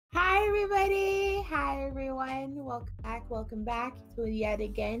Hi everybody! Hi everyone! Welcome back to yet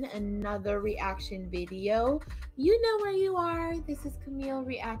again another reaction video. You know where you are. This is Camille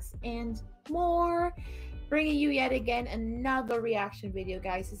Reacts and More, bringing you yet again another reaction video,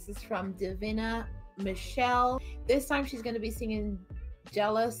 guys. This is from Davina Michelle. This time she's going to be singing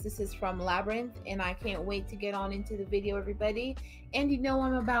Jealous. This is from Labrinth, and I can't wait to get on into the video, everybody. And you know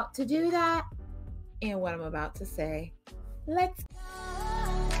I'm about to do that and what I'm about to say. Let's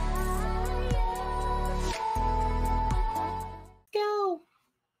go.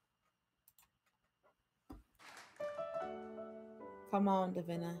 Come on,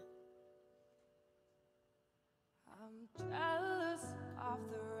 Davina. I'm jealous of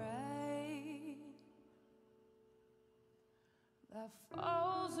the rain that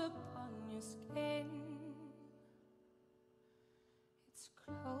falls upon your skin. It's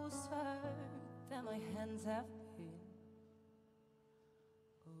closer than my hands have been.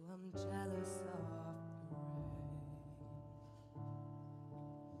 Oh, I'm jealous of the rain,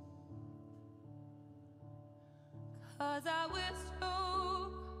 'cause I wish you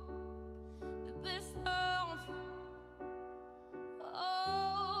the best of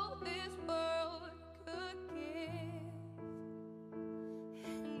all this world could give.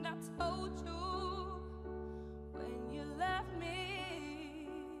 And I told you when you left me,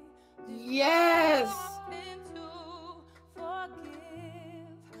 Yes. nothing to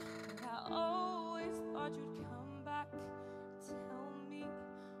forgive. But I always thought you'd come back, tell me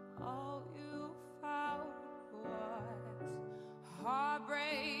all you found was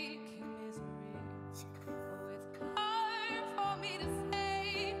heartbreak and misery. Oh, it's hard for me to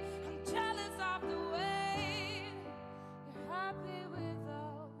say I'm jealous of the way you're happy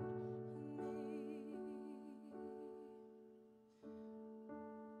without me.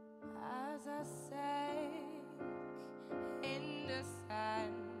 As I sank in the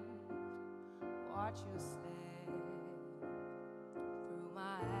sand, watch you slip through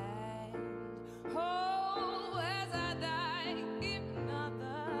my hand. Oh, as I die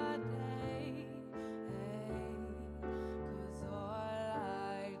another day, 'cause all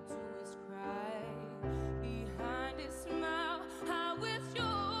I do is cry behind a smile. I wish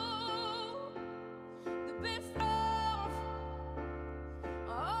you the best of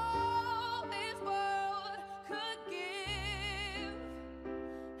all this world could give.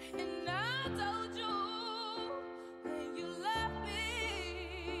 And I told you when you left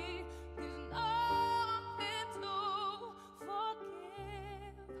me, there's nothing to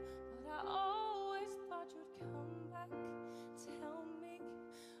forgive. But I always thought you'd come back, tell me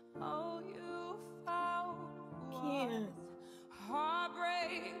all you found Can't. was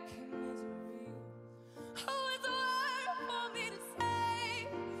heartbreak and misery. Oh, it's hard for me to say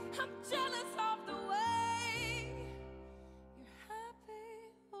I'm jealous of the way you're happy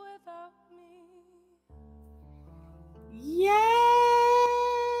without me.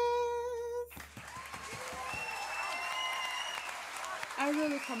 Yes. I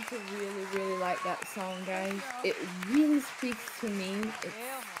really come to really like that song, guys. It really speaks to me.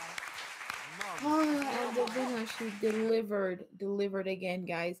 And Davina, she delivered again,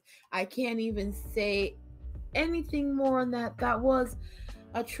 guys. I can't even say anything more on that. That was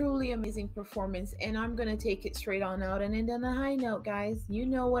a truly amazing performance, and I'm gonna take it straight on out and end on a high note, guys. You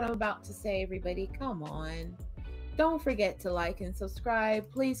know what I'm about to say, everybody. Come on. Don't forget to like and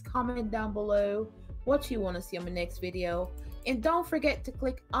subscribe. Please comment down below what you want to see on my next video. And don't forget to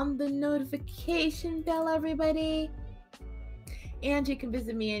click on the notification bell, everybody. And you can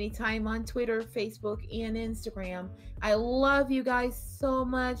visit me anytime on Twitter, Facebook, and Instagram. I love you guys so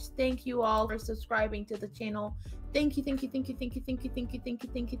much. Thank you all for subscribing to the channel. Thank you, thank you, thank you, thank you, thank you, thank you, thank you,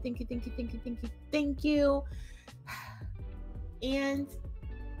 thank you, thank you, thank you, thank you, thank you, thank you. And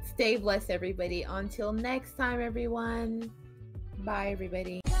stay blessed, everybody. Until next time, everyone. Bye,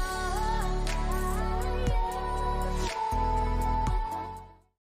 everybody.